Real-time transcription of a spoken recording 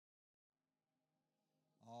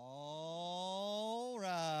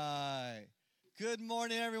Good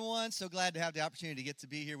morning, everyone. So glad to have the opportunity to get to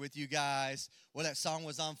be here with you guys. Well, that song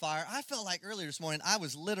was on fire. I felt like earlier this morning, I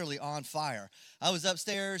was literally on fire. I was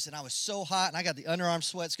upstairs, and I was so hot, and I got the underarm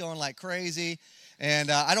sweats going like crazy.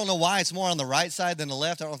 And I don't know why it's more on the right side than the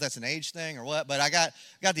left. I don't know if that's an age thing or what, but I got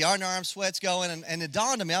the underarm sweats going, and it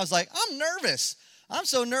dawned on me. I was like, I'm nervous. I'm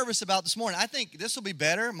so nervous about this morning. I think this will be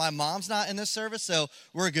better. My mom's not in this service, so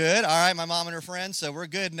we're good. All right, my mom and her friends, so we're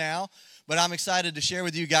good now. But I'm excited to share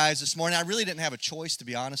with you guys this morning. I really didn't have a choice, to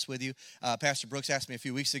be honest with you. Pastor Brooks asked me a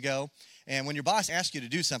few weeks ago, and when your boss asks you to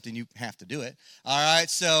do something, you have to do it. All right,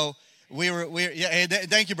 so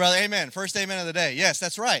thank you, brother. Amen. First amen of the day. Yes,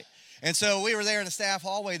 that's right. And so we were there in the staff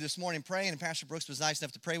hallway this morning praying, and Pastor Brooks was nice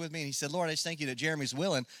enough to pray with me, and he said, Lord, I just thank you that Jeremy's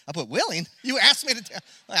willing. I put, willing? You asked me to,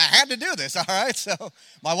 I had to do this, all right? So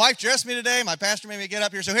my wife dressed me today, my pastor made me get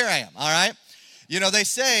up here, so here I am, all right? You know, they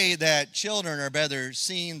say that children are better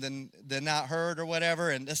seen than not heard or whatever,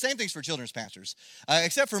 and the same thing's for children's pastors,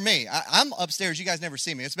 except for me. I'm upstairs. You guys never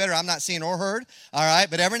see me. It's better I'm not seen or heard, all right?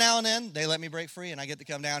 But every now and then, they let me break free, and I get to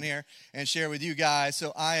come down here and share with you guys,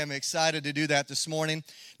 so I am excited to do that this morning.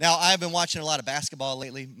 Now, I've been watching a lot of basketball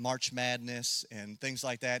lately, March Madness and things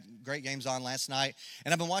like that. Great games on last night,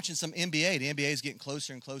 and I've been watching some NBA. The NBA is getting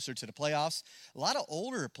closer and closer to the playoffs. A lot of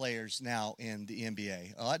older players now in the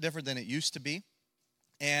NBA, a lot different than it used to be.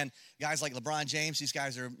 And guys like LeBron James, these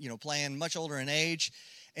guys are, playing much older in age.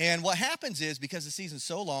 And what happens is, because the season's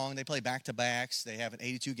so long, they play back-to-backs. They have an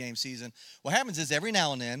 82-game season. What happens is, every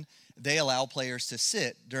now and then, they allow players to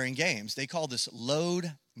sit during games. They call this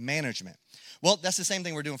load management. Well, that's the same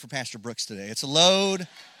thing we're doing for Pastor Brooks today. It's load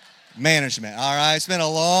management, all right? It's been a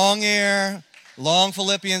long year, long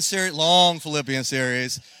Philippians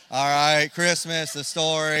series, all right? Christmas, the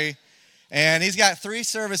story. And he's got 3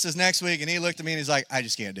 services next week, and he looked at me and he's like, I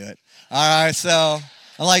just can't do it. All right, so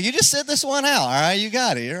I'm like, you just sit this one out, all right? You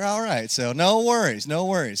got it. You're all right. So no worries.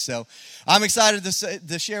 So I'm excited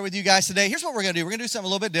to share with you guys today. Here's what we're going to do. We're going to do something a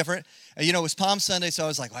little bit different. It was Palm Sunday, so I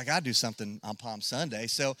was like, well, I got to do something on Palm Sunday.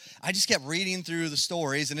 So I just kept reading through the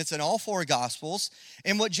stories, and it's in all 4 Gospels.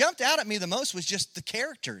 And what jumped out at me the most was just the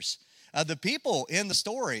characters, the people in the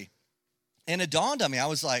story. And it dawned on me. I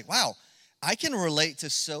was like, wow. I can relate to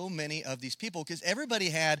so many of these people because everybody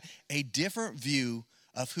had a different view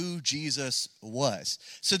of who Jesus was.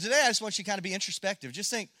 So today I just want you to kind of be introspective. Just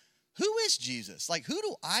think, who is Jesus? Like, who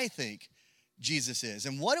do I think Jesus is?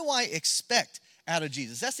 And what do I expect out of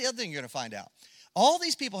Jesus? That's the other thing you're going to find out. All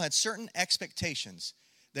these people had certain expectations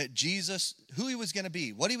that Jesus, who he was going to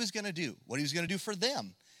be, what he was going to do, what he was going to do for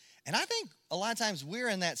them. And I think a lot of times we're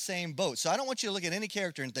in that same boat. So I don't want you to look at any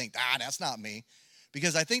character and think, that's not me.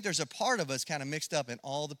 Because I think there's a part of us kind of mixed up in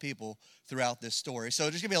all the people throughout this story. So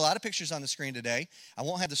there's going to be a lot of pictures on the screen today. I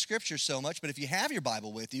won't have the scriptures so much, but if you have your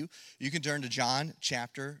Bible with you, you can turn to John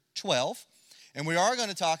chapter 12. And we are going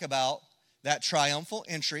to talk about that triumphal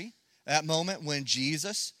entry, that moment when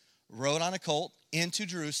Jesus rode on a colt into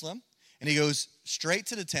Jerusalem, and he goes straight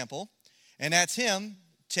to the temple, and that's him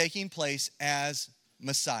taking place as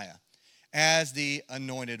Messiah, as the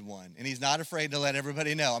anointed one. And he's not afraid to let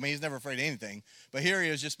everybody know. I mean, he's never afraid of anything. But here he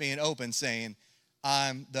is just being open, saying,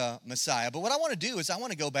 I'm the Messiah. But what I want to do is I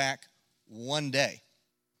want to go back one day,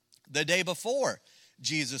 the day before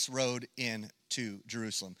Jesus rode into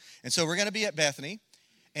Jerusalem. And so we're going to be at Bethany,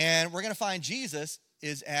 and we're going to find Jesus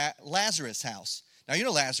is at Lazarus' house. Now, you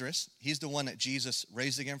know Lazarus. He's the one that Jesus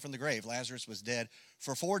raised again from the grave. Lazarus was dead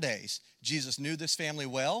for 4 days. Jesus knew this family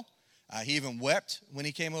well. He even wept when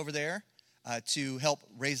he came over there to help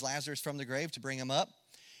raise Lazarus from the grave, to bring him up.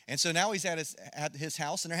 And so now he's at his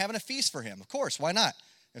house, and they're having a feast for him. Of course, why not?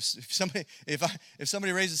 If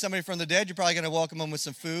somebody raises somebody from the dead, you're probably going to welcome them with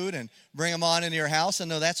some food and bring them on into your house. And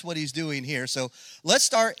no, that's what he's doing here. So let's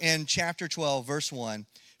start in chapter 12, verse 1.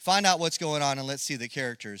 Find out what's going on, and let's see the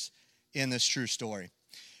characters in this true story.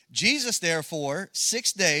 Jesus, therefore,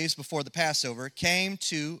 6 days before the Passover, came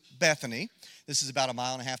to Bethany. This is about 1.5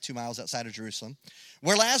 miles, 2 miles outside of Jerusalem,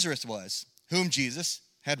 where Lazarus was, whom Jesus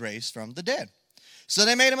had raised from the dead. So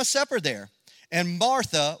they made him a supper there. And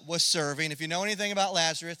Martha was serving. If you know anything about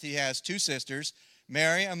Lazarus, he has 2 sisters,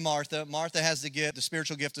 Mary and Martha. Martha has the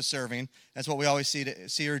spiritual gift of serving. That's what we always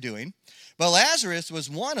see her doing. But Lazarus was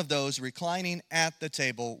one of those reclining at the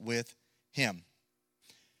table with him.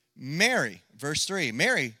 Mary, verse 3,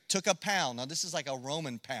 Mary took a pound. Now, this is like a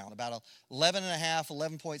Roman pound, about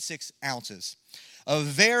 11.6 ounces, of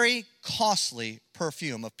very costly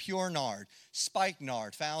perfume of pure nard,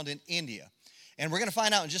 spikenard, found in India. And we're going to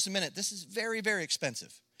find out in just a minute, this is very, very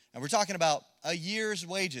expensive. And we're talking about a year's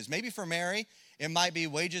wages. Maybe for Mary, it might be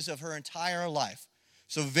wages of her entire life.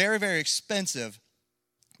 So very, very expensive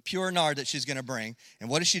pure nard that she's going to bring. And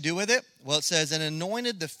what does she do with it? Well, it says, and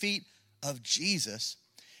anointed the feet of Jesus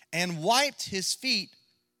and wiped his feet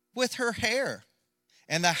with her hair.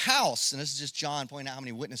 And the house, and this is just John pointing out how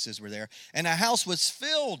many witnesses were there, and the house was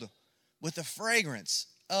filled with the fragrance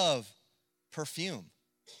of perfume.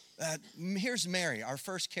 Here's Mary, our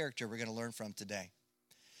first character we're going to learn from today.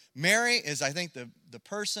 Mary is, I think, the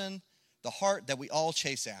person, the heart that we all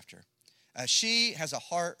chase after. She has a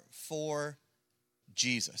heart for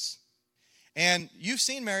Jesus. And you've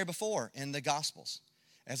seen Mary before in the Gospels.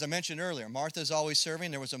 As I mentioned earlier, Martha's always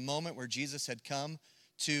serving. There was a moment where Jesus had come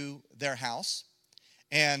to their house.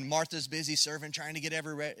 And Martha's busy serving, trying to get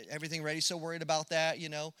everything ready, so worried about that, you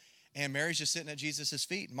know. And Mary's just sitting at Jesus'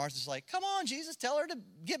 feet. And Martha's like, come on, Jesus, tell her to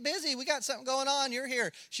get busy. We got something going on. You're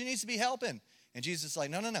here. She needs to be helping. And Jesus is like,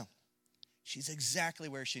 no. She's exactly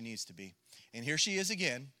where she needs to be. And here she is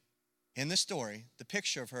again in the story, the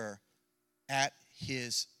picture of her at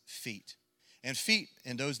his feet. And feet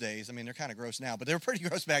in those days, I mean, they're kind of gross now, but they were pretty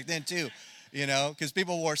gross back then too, you know, because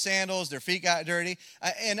people wore sandals, their feet got dirty.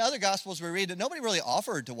 In other Gospels we read that nobody really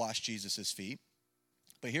offered to wash Jesus' feet.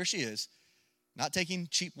 But here she is, not taking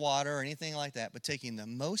cheap water or anything like that, but taking the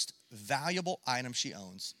most valuable item she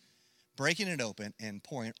owns, breaking it open and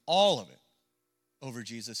pouring all of it over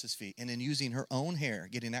Jesus' feet, and then using her own hair,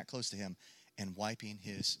 getting that close to him, and wiping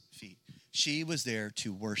his feet. She was there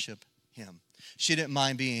to worship him. She didn't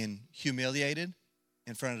mind being humiliated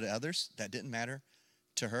in front of the others. That didn't matter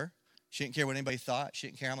to her. She didn't care what anybody thought. She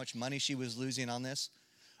didn't care how much money she was losing on this.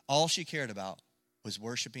 All she cared about was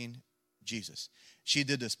worshiping Jesus. She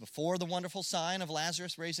did this before the wonderful sign of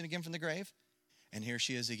Lazarus raising again from the grave. And here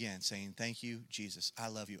she is again saying, thank you, Jesus. I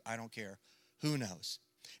love you. I don't care. Who knows?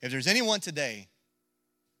 If there's anyone today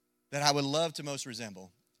that I would love to most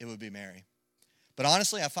resemble, it would be Mary. But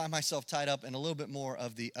honestly, I find myself tied up in a little bit more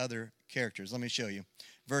of the other characters. Let me show you.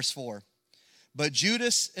 Verse 4. But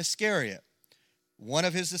Judas Iscariot, one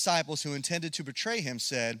of his disciples who intended to betray him,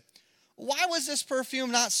 said, why was this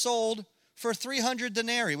perfume not sold for 300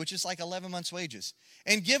 denarii, which is like 11 months' wages,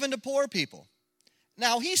 and given to poor people?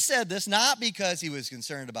 Now, he said this not because he was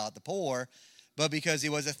concerned about the poor, but because he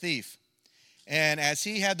was a thief. And as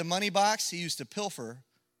he had the money box, he used to pilfer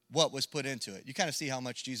what was put into it. You kind of see how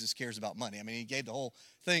much Jesus cares about money. I mean, he gave the whole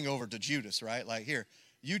thing over to Judas, right? Like, here,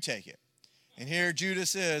 you take it. And here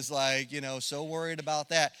Judas is like, you know, so worried about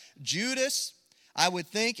that. Judas, I would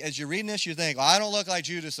think, as you're reading this, you think, well, I don't look like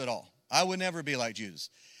Judas at all. I would never be like Judas.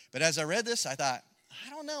 But as I read this, I thought, I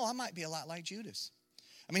don't know, I might be a lot like Judas.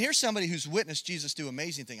 I mean, here's somebody who's witnessed Jesus do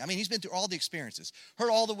amazing things. I mean, he's been through all the experiences, heard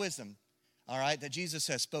all the wisdom, all right, that Jesus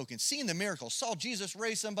has spoken, seen the miracles, saw Jesus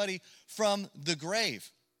raise somebody from the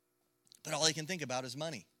grave. But all he can think about is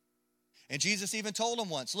money. And Jesus even told him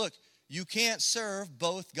once, look, you can't serve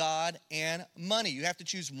both God and money. You have to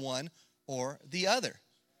choose one or the other.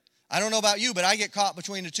 I don't know about you, but I get caught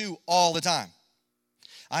between the two all the time.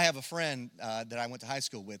 I have a friend that I went to high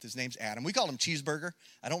school with. His name's Adam. We called him Cheeseburger.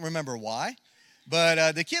 I don't remember why,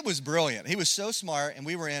 but the kid was brilliant. He was so smart, and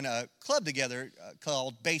we were in a club together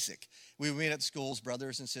called Basic. We would meet at schools,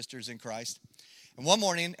 brothers and sisters in Christ. And one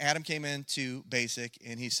morning, Adam came into Basic,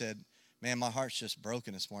 and he said, man, my heart's just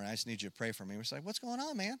broken this morning. I just need you to pray for me. We're like, what's going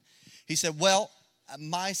on, man? He said, well,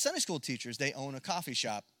 my Sunday school teachers, they own a coffee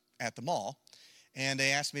shop at the mall, and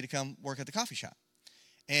they asked me to come work at the coffee shop.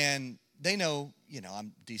 And they know, you know,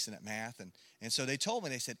 I'm decent at math. And so they told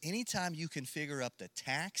me, they said, anytime you can figure up the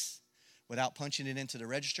tax without punching it into the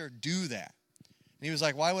register, do that. And he was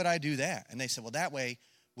like, why would I do that? And they said, well, that way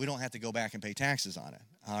we don't have to go back and pay taxes on it,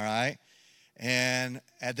 all right? And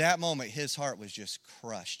at that moment, his heart was just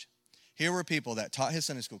crushed. Here were people that taught his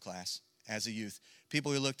Sunday school class as a youth,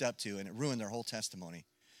 people he looked up to, and it ruined their whole testimony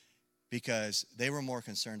because they were more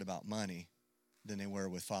concerned about money than they were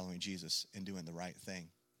with following Jesus and doing the right thing.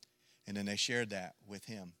 And then they shared that with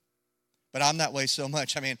him. But I'm that way so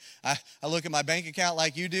much. I mean, I look at my bank account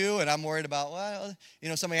like you do, and I'm worried about, well, you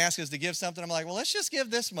know, somebody asks us to give something. I'm like, well, let's just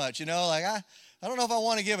give this much, you know. Like, I don't know if I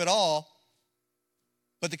want to give it all.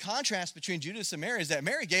 But the contrast between Judas and Mary is that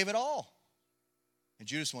Mary gave it all. And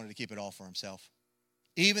Judas wanted to keep it all for himself,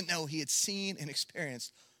 even though he had seen and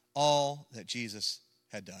experienced all that Jesus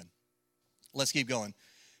had done. Let's keep going.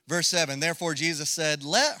 Verse 7, therefore Jesus said,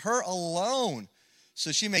 let her alone,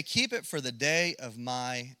 so she may keep it for the day of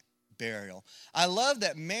my burial. I love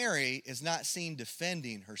that Mary is not seen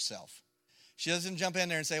defending herself. She doesn't jump in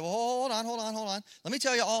there and say, well, hold on. Let me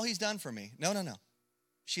tell you all he's done for me. No.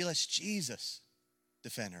 She lets Jesus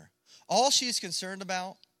defend her. All she's concerned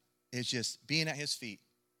about is just being at his feet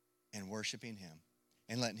and worshiping him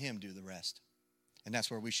and letting him do the rest. And that's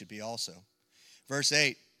where we should be also. Verse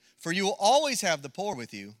 8, for you will always have the poor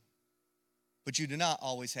with you, but you do not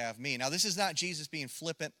always have me. Now, this is not Jesus being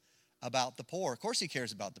flippant about the poor. Of course he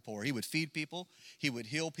cares about the poor. He would feed people. He would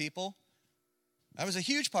heal people. That was a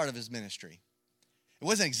huge part of his ministry. It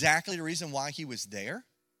wasn't exactly the reason why he was there.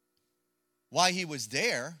 Why he was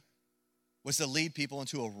there was to lead people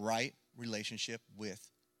into a right relationship with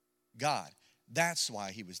God. That's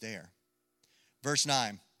why he was there. Verse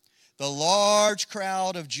 9, the large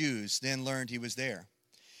crowd of Jews then learned he was there.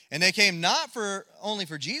 And they came not only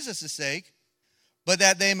for Jesus' sake, but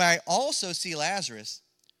that they might also see Lazarus,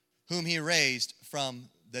 whom he raised from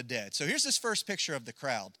the dead. So here's this first picture of the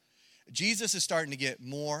crowd. Jesus is starting to get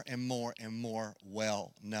more and more and more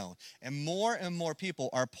well known. And more people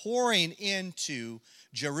are pouring into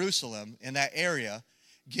Jerusalem in that area,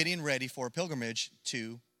 getting ready for a pilgrimage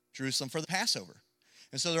to Jerusalem for the Passover.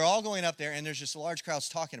 And so they're all going up there, and there's just large crowds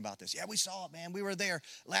talking about this. Yeah, we saw it, man. We were there.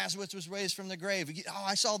 Lazarus was raised from the grave. Oh,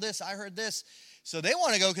 I saw this. I heard this. So they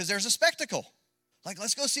want to go because there's a spectacle. Like,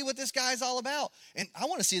 let's go see what this guy's all about. And I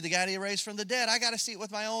want to see the guy that he raised from the dead. I got to see it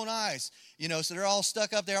with my own eyes. So they're all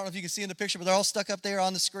stuck up there. I don't know if you can see in the picture, but they're all stuck up there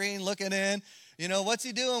on the screen looking in. What's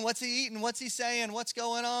he doing? What's he eating? What's he saying? What's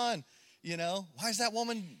going on? Why is that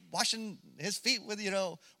woman washing his feet with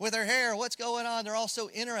her hair? What's going on? They're all so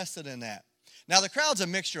interested in that. Now, the crowd's a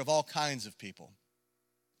mixture of all kinds of people.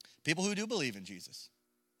 People who do believe in Jesus.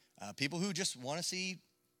 People who just want to see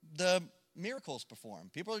the miracles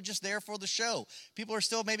performed. People are just there for the show. People are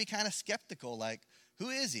still maybe kind of skeptical, like, who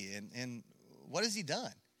is he and what has he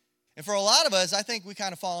done? And for a lot of us, I think we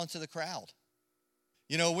kind of fall into the crowd.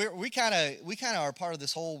 We kind of are part of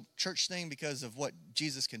this whole church thing because of what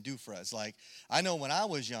Jesus can do for us. Like, I know when I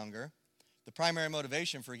was younger, the primary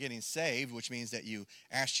motivation for getting saved, which means that you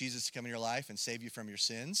ask Jesus to come in your life and save you from your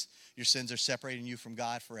sins. Your sins are separating you from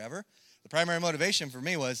God forever. The primary motivation for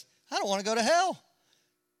me was, I don't want to go to hell.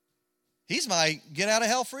 He's my get out of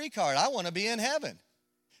hell free card. I want to be in heaven.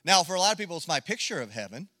 Now, for a lot of people, it's my picture of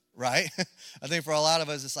heaven, right? I think for a lot of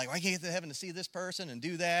us, it's like, well, I can't get to heaven to see this person and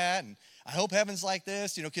do that. And I hope heaven's like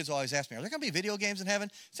this. Kids always ask me, are there going to be video games in heaven?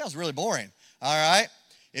 It sounds really boring. All right.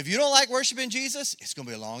 If you don't like worshiping Jesus, it's going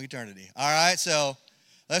to be a long eternity. All right. So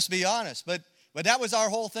let's be honest. But that was our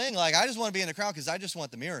whole thing. Like, I just want to be in the crowd because I just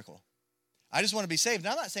want the miracle. I just want to be saved. And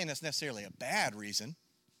I'm not saying that's necessarily a bad reason.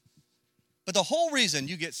 But the whole reason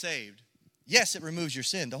you get saved, yes, it removes your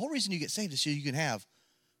sin. The whole reason you get saved is so you can have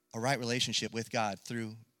a right relationship with God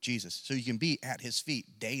through Jesus, so you can be at his feet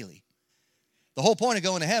daily. The whole point of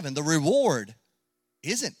going to heaven, the reward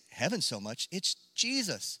isn't heaven so much, it's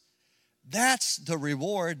Jesus. That's the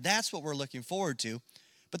reward. That's what we're looking forward to.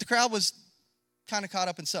 But the crowd was kind of caught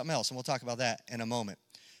up in something else, and we'll talk about that in a moment.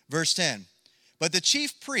 Verse 10, but the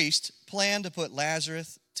chief priest planned to put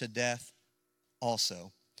Lazarus to death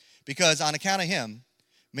also, because on account of him,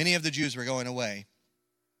 many of the Jews were going away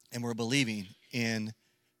and were believing in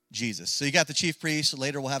Jesus. So you got the chief priests.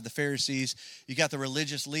 Later we'll have the Pharisees. You got the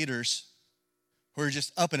religious leaders who are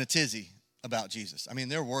just up in a tizzy about Jesus. I mean,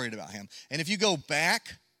 they're worried about him. And if you go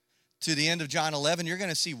back to the end of John 11, you're going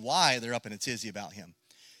to see why they're up in a tizzy about him.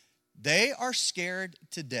 They are scared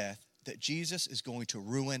to death that Jesus is going to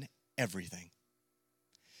ruin everything.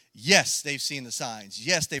 Yes, they've seen the signs.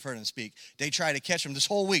 Yes, they've heard him speak. They try to catch him this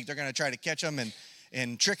whole week. They're going to try to catch him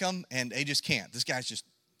and trick him, and they just can't. This guy's just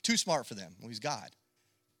too smart for them. Well, he's God.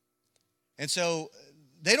 And so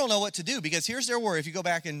they don't know what to do, because here's their worry. If you go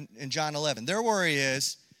back in John 11, their worry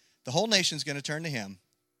is the whole nation's going to turn to him.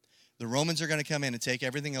 The Romans are going to come in and take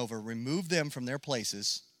everything over, remove them from their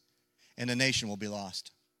places, and the nation will be lost.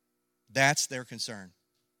 That's their concern.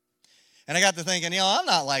 And I got to thinking, I'm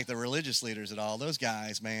not like the religious leaders at all. Those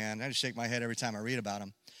guys, man, I just shake my head every time I read about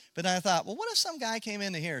them. But then I thought, well, what if some guy came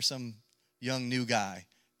in here, some young new guy,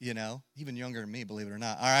 even younger than me, believe it or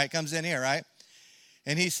not. All right, comes in here, right?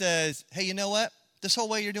 And he says, hey, you know what? This whole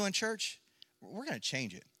way you're doing church, we're going to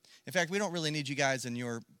change it. In fact, we don't really need you guys in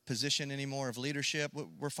your position anymore of leadership.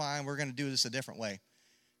 We're fine. We're going to do this a different way.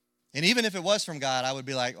 And even if it was from God, I would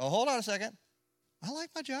be like, oh, hold on a second. I like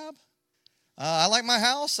my job. I like my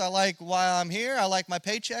house. I like why I'm here. I like my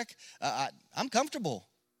paycheck. I'm comfortable.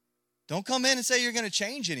 Don't come in and say you're going to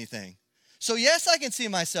change anything. So yes, I can see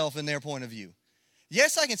myself in their point of view.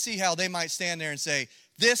 Yes, I can see how they might stand there and say,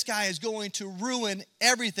 this guy is going to ruin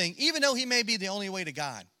everything, even though he may be the only way to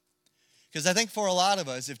God. Because I think for a lot of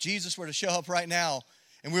us, if Jesus were to show up right now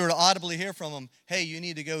and we were to audibly hear from him, hey, you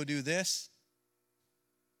need to go do this,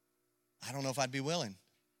 I don't know if I'd be willing,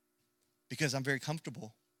 because I'm very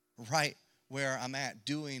comfortable right where I'm at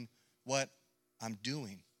doing what I'm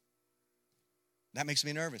doing. That makes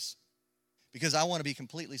me nervous, because I want to be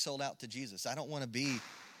completely sold out to Jesus. I don't want to be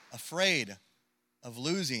afraid of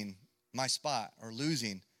losing my spot or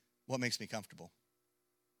losing what makes me comfortable?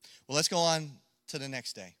 Well, let's go on to the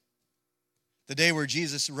next day. The day where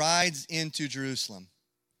Jesus rides into Jerusalem.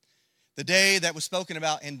 The day that was spoken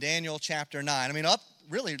about in Daniel chapter 9. I mean, up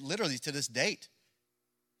really literally to this date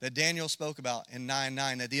that Daniel spoke about in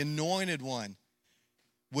 9:9, that the anointed one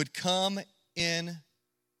would come in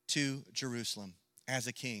to Jerusalem as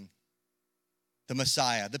a king, the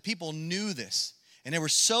Messiah. The people knew this, and they were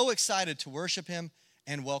so excited to worship him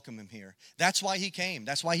and welcome him here. That's why he came.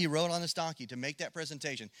 That's why he rode on this donkey, to make that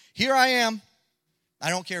presentation. Here I am. I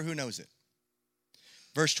don't care who knows it.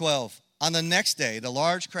 Verse 12, on the next day, the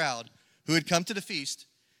large crowd who had come to the feast,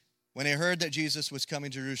 when they heard that Jesus was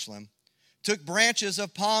coming to Jerusalem, took branches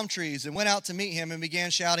of palm trees and went out to meet him and began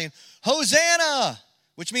shouting, Hosanna,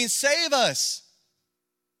 which means save us.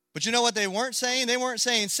 But you know what they weren't saying? They weren't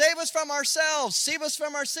saying, save us from ourselves, save us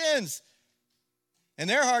from our sins. In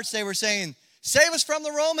their hearts, they were saying, save us from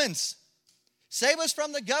the Romans, save us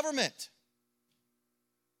from the government.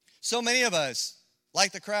 So many of us,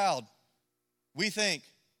 like the crowd, we think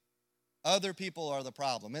other people are the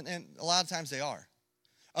problem. And a lot of times they are.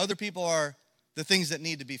 Other people are the things that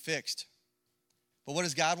need to be fixed. But what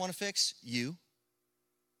does God want to fix? You.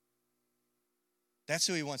 That's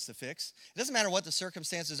who he wants to fix. It doesn't matter what the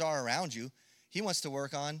circumstances are around you. He wants to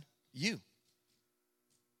work on you.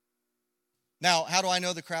 Now, how do I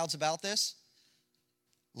know the crowd's about this?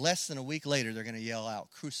 Less than a week later, they're going to yell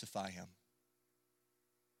out, crucify him.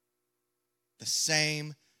 The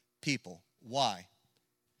same people. Why?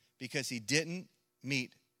 Because he didn't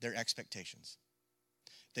meet their expectations.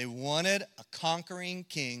 They wanted a conquering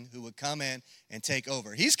king who would come in and take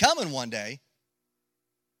over. He's coming one day.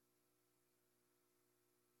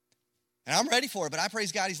 And I'm ready for it, but I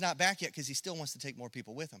praise God he's not back yet, because he still wants to take more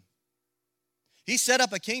people with him. He set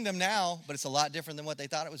up a kingdom now, but it's a lot different than what they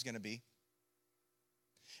thought it was going to be.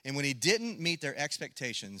 And when he didn't meet their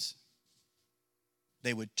expectations,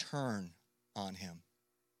 they would turn on him.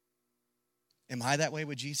 Am I that way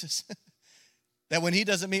with Jesus? That when he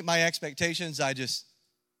doesn't meet my expectations, I just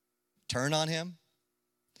turn on him?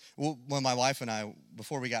 Well, when my wife and I,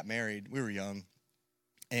 before we got married, we were young.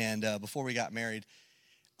 And before we got married,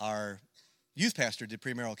 our youth pastor did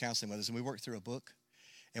premarital counseling with us, and we worked through a book.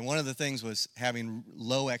 And one of the things was having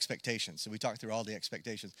low expectations. So we talked through all the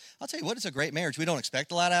expectations. I'll tell you what, it's a great marriage. We don't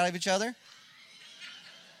expect a lot out of each other.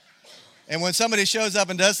 And when somebody shows up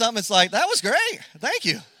and does something, it's like, that was great. Thank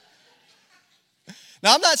you.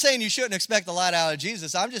 Now, I'm not saying you shouldn't expect a lot out of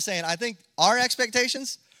Jesus. I'm just saying I think our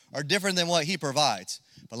expectations are different than what he provides.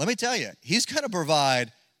 But let me tell you, he's going to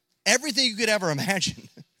provide everything you could ever imagine.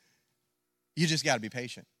 You just got to be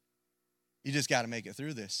patient. You just got to make it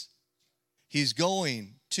through this. He's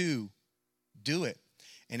going to do it.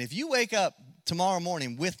 And if you wake up tomorrow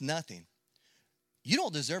morning with nothing, you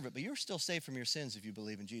don't deserve it, but you're still saved from your sins if you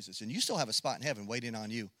believe in Jesus. And you still have a spot in heaven waiting on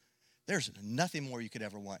you. There's nothing more you could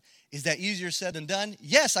ever want. Is that easier said than done?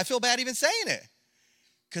 Yes, I feel bad even saying it,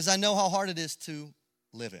 because I know how hard it is to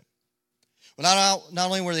live it. Well, not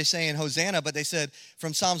only were they saying Hosanna, but they said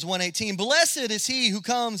from Psalms 118, blessed is he who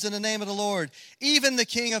comes in the name of the Lord, even the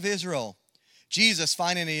King of Israel. Jesus,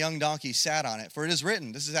 finding a young donkey, sat on it. For it is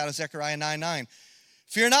written, this is out of Zechariah 9:9,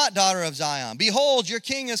 fear not, daughter of Zion. Behold, your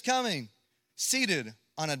king is coming, seated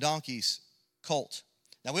on a donkey's colt.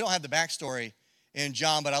 Now, we don't have the backstory in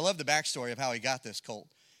John, but I love the backstory of how he got this colt.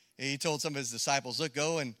 He told some of his disciples, look,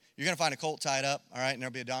 go and you're going to find a colt tied up, all right, and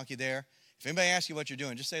there'll be a donkey there. If anybody asks you what you're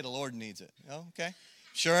doing, just say the Lord needs it. Oh, okay.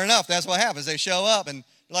 Sure enough, that's what happens. They show up and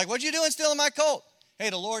they're like, what you doing stealing my colt? Hey,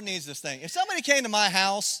 the Lord needs this thing. If somebody came to my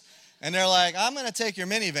house and they're like, I'm going to take your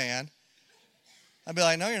minivan, I'd be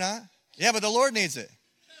like, no, you're not. Yeah, but the Lord needs it.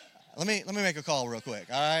 Let me make a call real quick,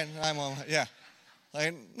 all right? Yeah.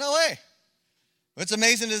 Like, no way. It's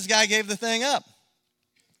amazing this guy gave the thing up.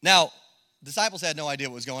 Now, disciples had no idea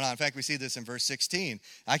what was going on. In fact, we see this in verse 16.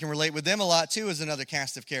 I can relate with them a lot, too, as another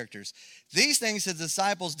cast of characters. These things the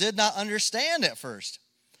disciples did not understand at first.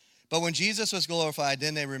 But when Jesus was glorified,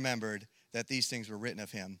 then they remembered that these things were written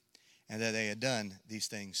of him and that they had done these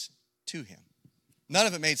things to him. None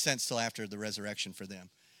of it made sense till after the resurrection for them.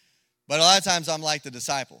 But a lot of times I'm like the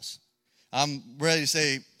disciples. I'm ready to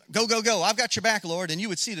say, go, go, go. I've got your back, Lord. And you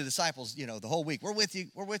would see the disciples, the whole week. We're with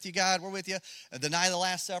you, God, we're with you. The night of the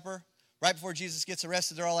Last Supper, right before Jesus gets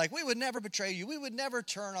arrested, they're all like, we would never betray you. We would never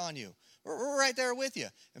turn on you. We're right there with you.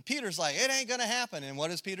 And Peter's like, it ain't going to happen. And what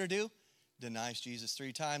does Peter do? Denies Jesus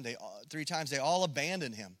three times. They all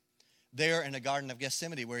abandon him there in the Garden of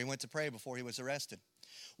Gethsemane where he went to pray before he was arrested.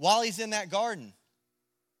 While he's in that garden,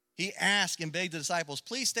 he asked and begged the disciples,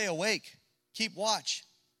 please stay awake. Keep watch.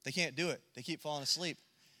 They can't do it. They keep falling asleep.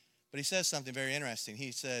 But he says something very interesting.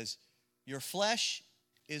 He says, your flesh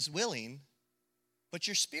is willing, but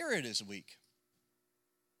your spirit is weak.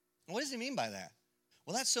 And what does he mean by that?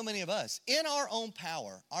 Well, that's so many of us. In our own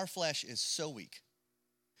power, our flesh is so weak.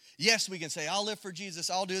 Yes, we can say, I'll live for Jesus,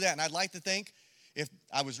 I'll do that. And I'd like to think if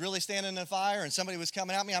I was really standing in the fire and somebody was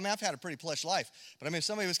coming at me, I mean, I've had a pretty plush life. But I mean, if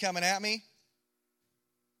somebody was coming at me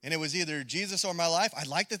and it was either Jesus or my life, I'd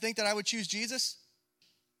like to think that I would choose Jesus.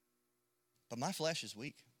 But my flesh is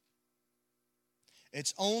weak.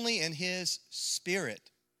 It's only in his spirit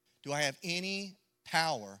do I have any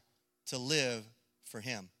power to live for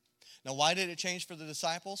him. Now, why did it change for the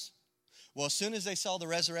disciples? Well, as soon as they saw the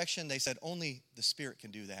resurrection, they said, only the Spirit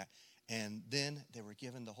can do that. And then they were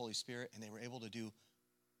given the Holy Spirit, and they were able to do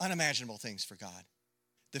unimaginable things for God.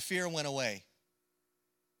 The fear went away.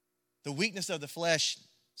 The weakness of the flesh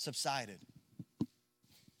subsided.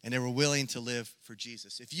 And they were willing to live for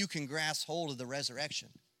Jesus. If you can grasp hold of the resurrection,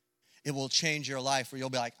 it will change your life where you'll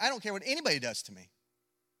be like, I don't care what anybody does to me.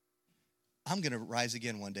 I'm going to rise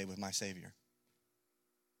again one day with my Savior.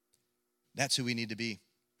 That's who we need to be.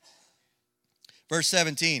 Verse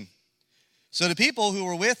 17. So the people who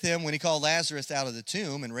were with him when he called Lazarus out of the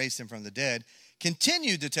tomb and raised him from the dead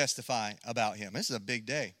continued to testify about him. This is a big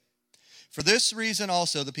day. For this reason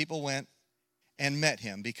also the people went and met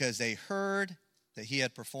him, because they heard that he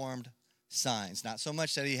had performed signs. Not so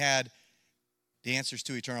much that he had the answers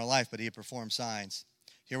to eternal life, but he had performed signs.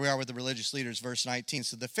 Here we are with the religious leaders, verse 19.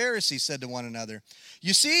 So the Pharisees said to one another,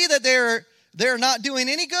 you see that they're not doing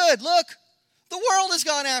any good. Look, the world has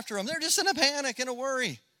gone after them. They're just in a panic and a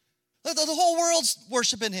worry. The whole world's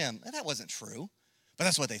worshiping him. And that wasn't true, but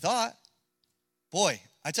that's what they thought. Boy,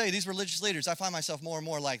 I tell you, these religious leaders, I find myself more and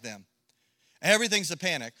more like them. Everything's a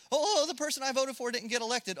panic. Oh, the person I voted for didn't get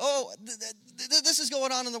elected. Oh, this is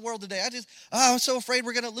going on in the world today. I'm so afraid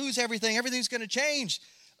we're going to lose everything. Everything's going to change.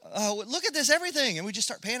 Look at this, everything. And we just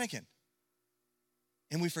start panicking.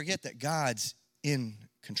 And we forget that God's in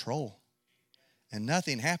control. And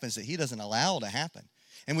nothing happens that he doesn't allow to happen.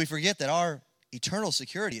 And we forget that our eternal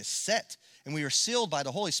security is set. And we are sealed by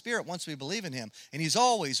the Holy Spirit once we believe in him. And he's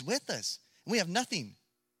always with us. And we have nothing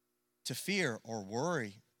to fear or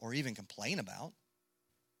worry or even complain about.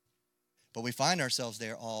 But we find ourselves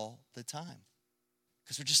there all the time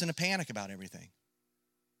because we're just in a panic about everything.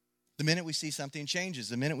 The minute we see something changes,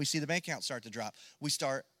 the minute we see the bank account start to drop, we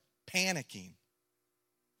start panicking.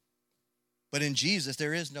 But in Jesus,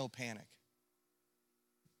 there is no panic.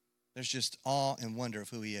 There's just awe and wonder of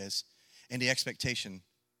who he is and the expectation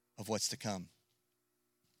of what's to come.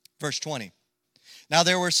 Verse 20. Now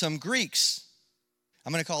there were some Greeks,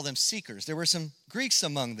 I'm going to call them seekers. There were some Greeks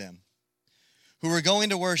among them who were going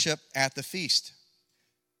to worship at the feast.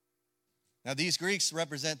 Now these Greeks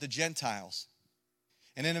represent the Gentiles.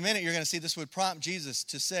 And in a minute you're going to see this would prompt Jesus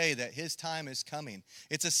to say that his time is coming.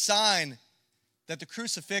 It's a sign that the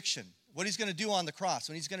crucifixion, what he's going to do on the cross,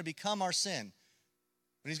 when he's going to become our sin,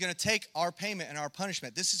 when he's going to take our payment and our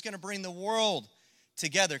punishment, this is going to bring the world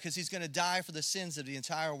together because he's going to die for the sins of the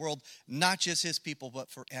entire world, not just his people, but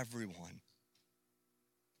for everyone.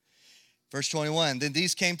 Verse 21, then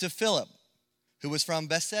these came to Philip, who was from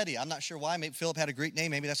Bethsaida. I'm not sure why. Maybe Philip had a Greek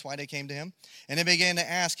name. Maybe that's why they came to him. And they began to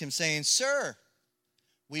ask him, saying, Sir,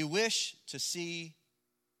 we wish to see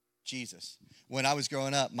Jesus. When I was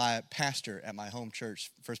growing up, my pastor at my home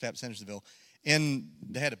church, First Baptist Hendersonville,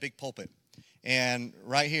 they had a big pulpit. And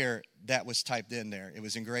right here, that was typed in there. It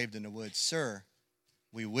was engraved in the wood. Sir,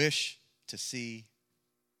 we wish to see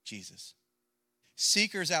Jesus.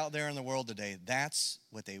 Seekers out there in the world today, that's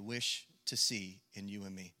what they wish to see in you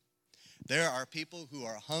and me. There are people who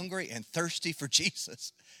are hungry and thirsty for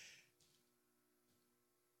Jesus.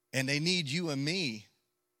 And they need you and me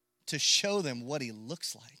to show them what he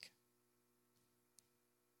looks like.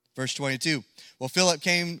 Verse 22, well, Philip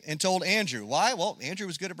came and told Andrew. Why? Well, Andrew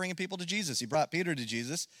was good at bringing people to Jesus. He brought Peter to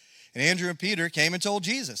Jesus. And Andrew and Peter came and told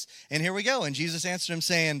Jesus. And here we go. And Jesus answered him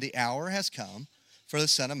saying, the hour has come for the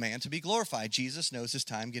Son of Man to be glorified. Jesus knows his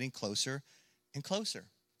time getting closer and closer.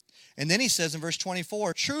 And then he says in verse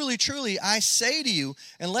 24, truly, truly, I say to you,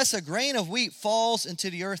 unless a grain of wheat falls into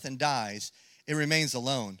the earth and dies, it remains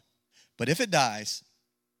alone. But if it dies,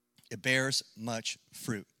 it bears much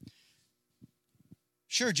fruit.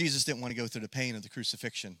 Sure, Jesus didn't want to go through the pain of the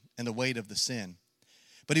crucifixion and the weight of the sin.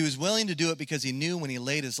 But he was willing to do it because he knew when he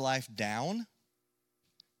laid his life down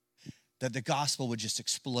that the gospel would just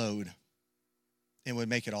explode and would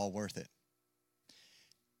make it all worth it.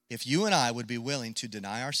 If you and I would be willing to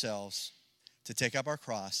deny ourselves, to take up our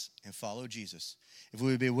cross and follow Jesus, if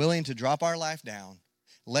we would be willing to drop our life down,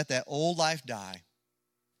 let that old life die,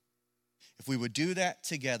 if we would do that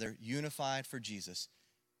together, unified for Jesus,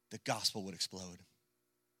 the gospel would explode.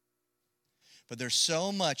 But there's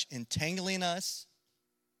so much entangling us.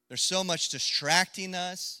 There's so much distracting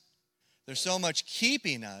us. There's so much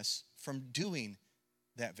keeping us from doing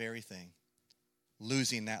that very thing,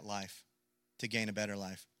 losing that life to gain a better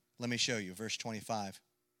life. Let me show you, verse 25.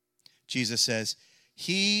 Jesus says,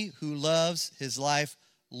 he who loves his life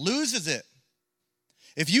loses it.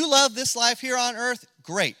 If you love this life here on earth,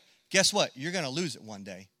 great. Guess what? You're going to lose it one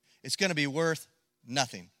day. It's going to be worth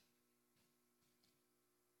nothing.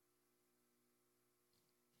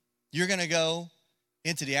 You're going to go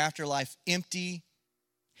into the afterlife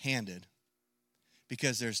empty-handed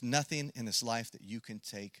because there's nothing in this life that you can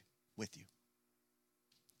take with you.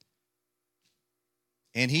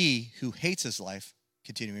 And he who hates his life,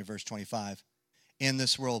 continuing in verse 25, in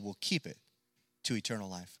this world will keep it to eternal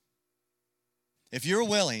life. If you're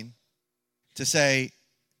willing to say,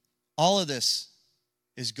 all of this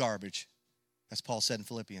is garbage, as Paul said in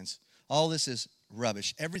Philippians, all this is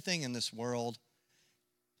rubbish. Everything in this world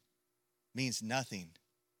means nothing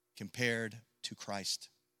compared to Christ.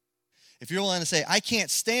 If you're willing to say, I can't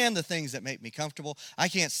stand the things that make me comfortable, I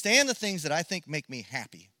can't stand the things that I think make me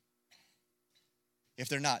happy, if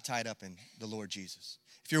they're not tied up in the Lord Jesus.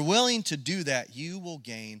 If you're willing to do that, you will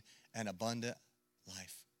gain an abundant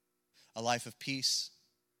life. A life of peace,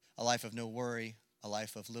 a life of no worry, a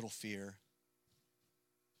life of little fear,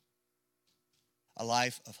 a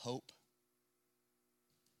life of hope.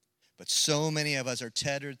 But so many of us are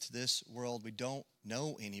tethered to this world. We don't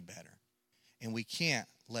know any better, and we can't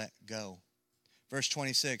let go. Verse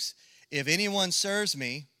 26, if anyone serves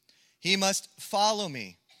me, he must follow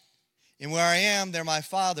me. And where I am, there my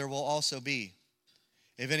Father will also be.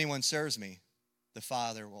 If anyone serves me, the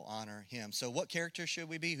Father will honor him. So what character should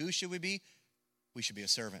we be? Who should we be? We should be a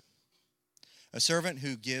servant. A servant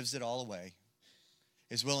who gives it all away,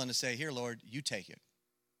 is willing to say, here, Lord, you take it.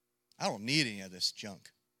 I don't need any of this junk.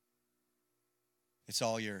 It's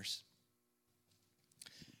all yours.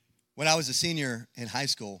 When I was a senior in high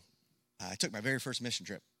school, I took my very first mission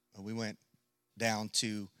trip. We went down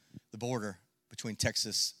to the border between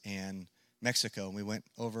Texas and Mexico, and we went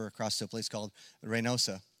over across to a place called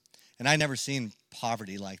Reynosa. And I'd never seen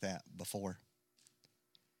poverty like that before.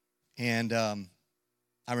 And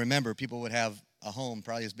I remember people would have a home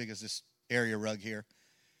probably as big as this area rug here.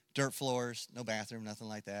 Dirt floors, no bathroom, nothing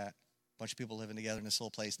like that. A bunch of people living together in this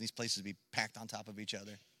little place, and these places would be packed on top of each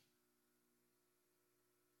other.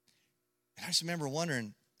 And I just remember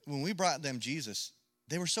wondering, when we brought them Jesus,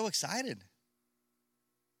 they were so excited.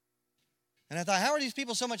 And I thought, how are these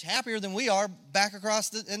people so much happier than we are back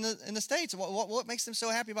across in the States? What makes them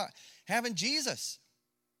so happy about having Jesus?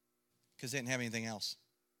 Because they didn't have anything else.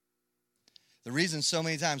 The reason so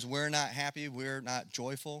many times we're not happy, we're not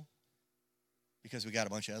joyful, because we got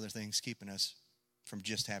a bunch of other things keeping us from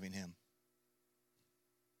just having him.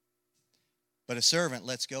 But a servant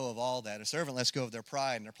lets go of all that. A servant lets go of their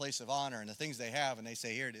pride and their place of honor and the things they have, and they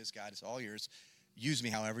say, here it is, God, it's all yours. Use me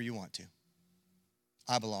however you want to.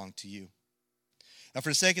 I belong to you. Now, for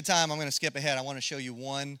the sake of time, I'm going to skip ahead. I want to show you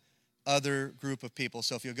one other group of people.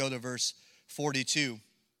 So if you'll go to verse 42.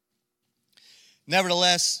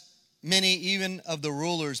 Nevertheless, many even of the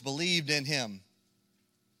rulers believed in him.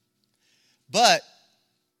 But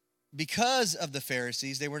because of the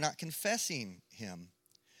Pharisees, they were not confessing him,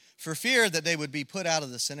 for fear that they would be put out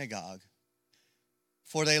of the synagogue.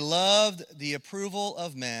 For they loved the approval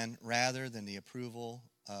of men rather than the approval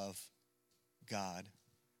of God.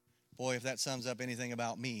 Boy, if that sums up anything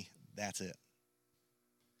about me, that's it.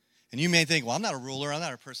 And you may think, well, I'm not a ruler. I'm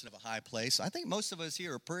not a person of a high place. I think most of us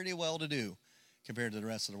here are pretty well-to-do compared to the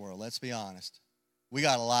rest of the world. Let's be honest. We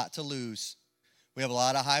got a lot to lose. We have a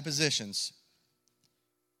lot of high positions.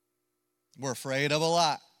 We're afraid of a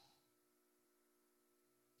lot.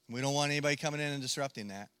 We don't want anybody coming in and disrupting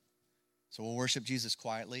that. So we'll worship Jesus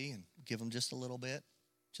quietly and give him just a little bit,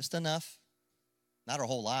 just enough. Not our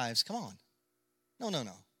whole lives. Come on.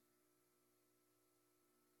 No.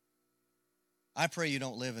 I pray you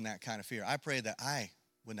don't live in that kind of fear. I pray that I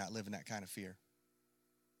would not live in that kind of fear.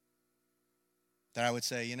 That I would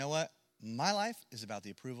say, you know what? My life is about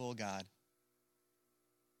the approval of God.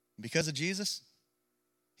 Because of Jesus,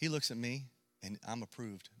 he looks at me and I'm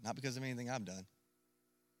approved. Not because of anything I've done.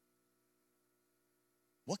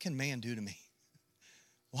 What can man do to me?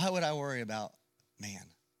 Why would I worry about man?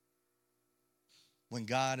 When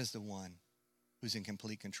God is the one who's in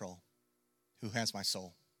complete control, who has my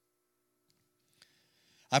soul.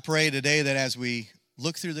 I pray today that as we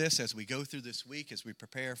look through this, as we go through this week, as we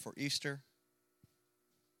prepare for Easter,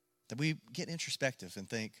 that we get introspective and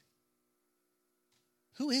think,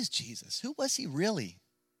 who is Jesus? Who was he really?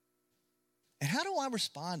 And how do I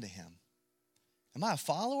respond to him? Am I a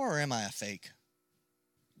follower or am I a fake?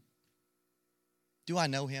 Do I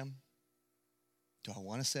know him? Do I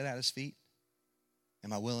want to sit at his feet?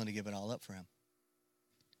 Am I willing to give it all up for him?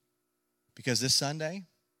 Because this Sunday,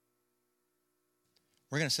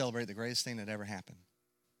 we're going to celebrate the greatest thing that ever happened.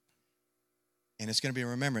 And it's going to be a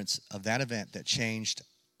remembrance of that event that changed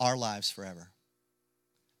our lives forever.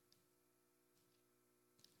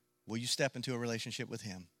 Will you step into a relationship with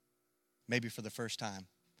him? Maybe for the first time.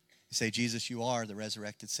 You say, Jesus, you are the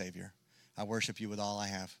resurrected Savior. I worship you with all I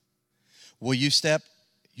have. Will you step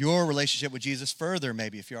your relationship with Jesus further,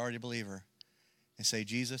 maybe, if you're already a believer, and say,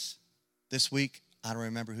 Jesus, this week, I don't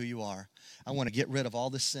remember who you are. I want to get rid of all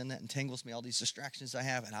this sin that entangles me, all these distractions I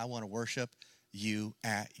have, and I want to worship you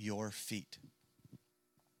at your feet.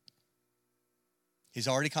 He's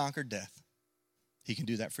already conquered death. He can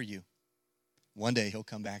do that for you. One day he'll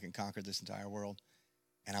come back and conquer this entire world,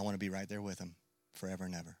 and I want to be right there with him forever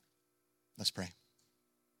and ever. Let's pray.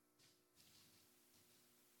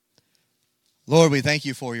 Lord, we thank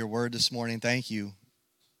you for your word this morning. Thank you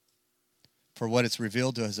for what it's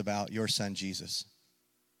revealed to us about your son, Jesus.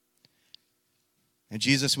 And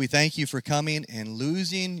Jesus, we thank you for coming and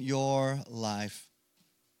losing your life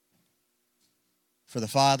for the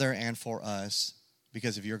Father and for us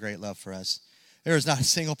because of your great love for us. There is not a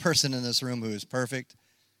single person in this room who is perfect.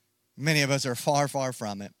 Many of us are far, far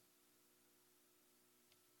from it.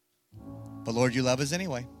 But Lord, you love us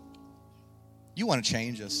anyway. You want to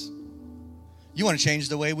change us. You want to change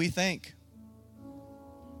the way we think.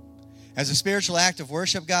 As a spiritual act of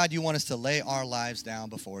worship, God, you want us to lay our lives down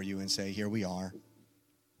before you and say, here we are.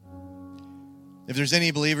 If there's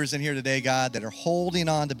any believers in here today, God, that are holding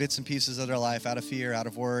on to bits and pieces of their life out of fear, out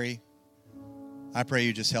of worry, I pray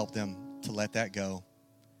you just help them to let that go.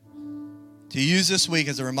 To use this week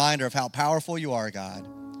as a reminder of how powerful you are, God.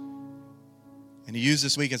 And to use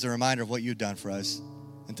this week as a reminder of what you've done for us.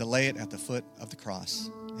 And to lay it at the foot of the cross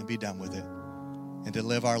and be done with it. And to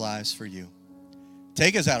live our lives for you.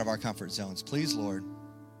 Take us out of our comfort zones, please, Lord.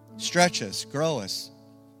 Stretch us, grow us,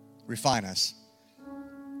 refine us.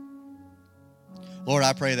 Lord,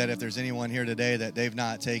 I pray that if there's anyone here today that they've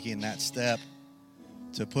not taken that step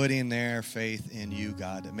to putting their faith in you,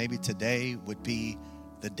 God, that maybe today would be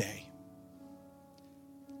the day.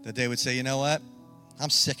 That they would say, you know what?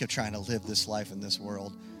 I'm sick of trying to live this life in this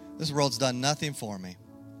world. This world's done nothing for me.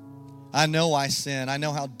 I know I sin. I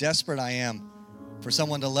know how desperate I am for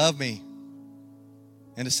someone to love me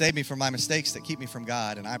and to save me from my mistakes that keep me from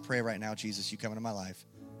God. And I pray right now, Jesus, you come into my life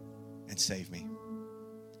and save me.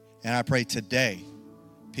 And I pray today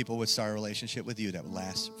people would start a relationship with you that would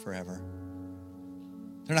last forever.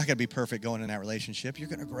 They're not going to be perfect going in that relationship. You're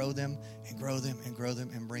going to grow them and grow them and grow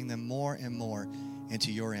them and bring them more and more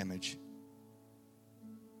into your image.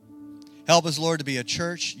 Help us, Lord, to be a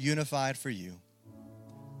church unified for you,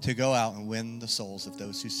 to go out and win the souls of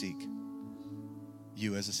those who seek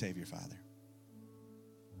you as a Savior, Father.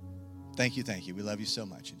 Thank you, thank you. We love you so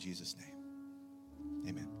much. In Jesus' name,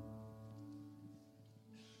 amen.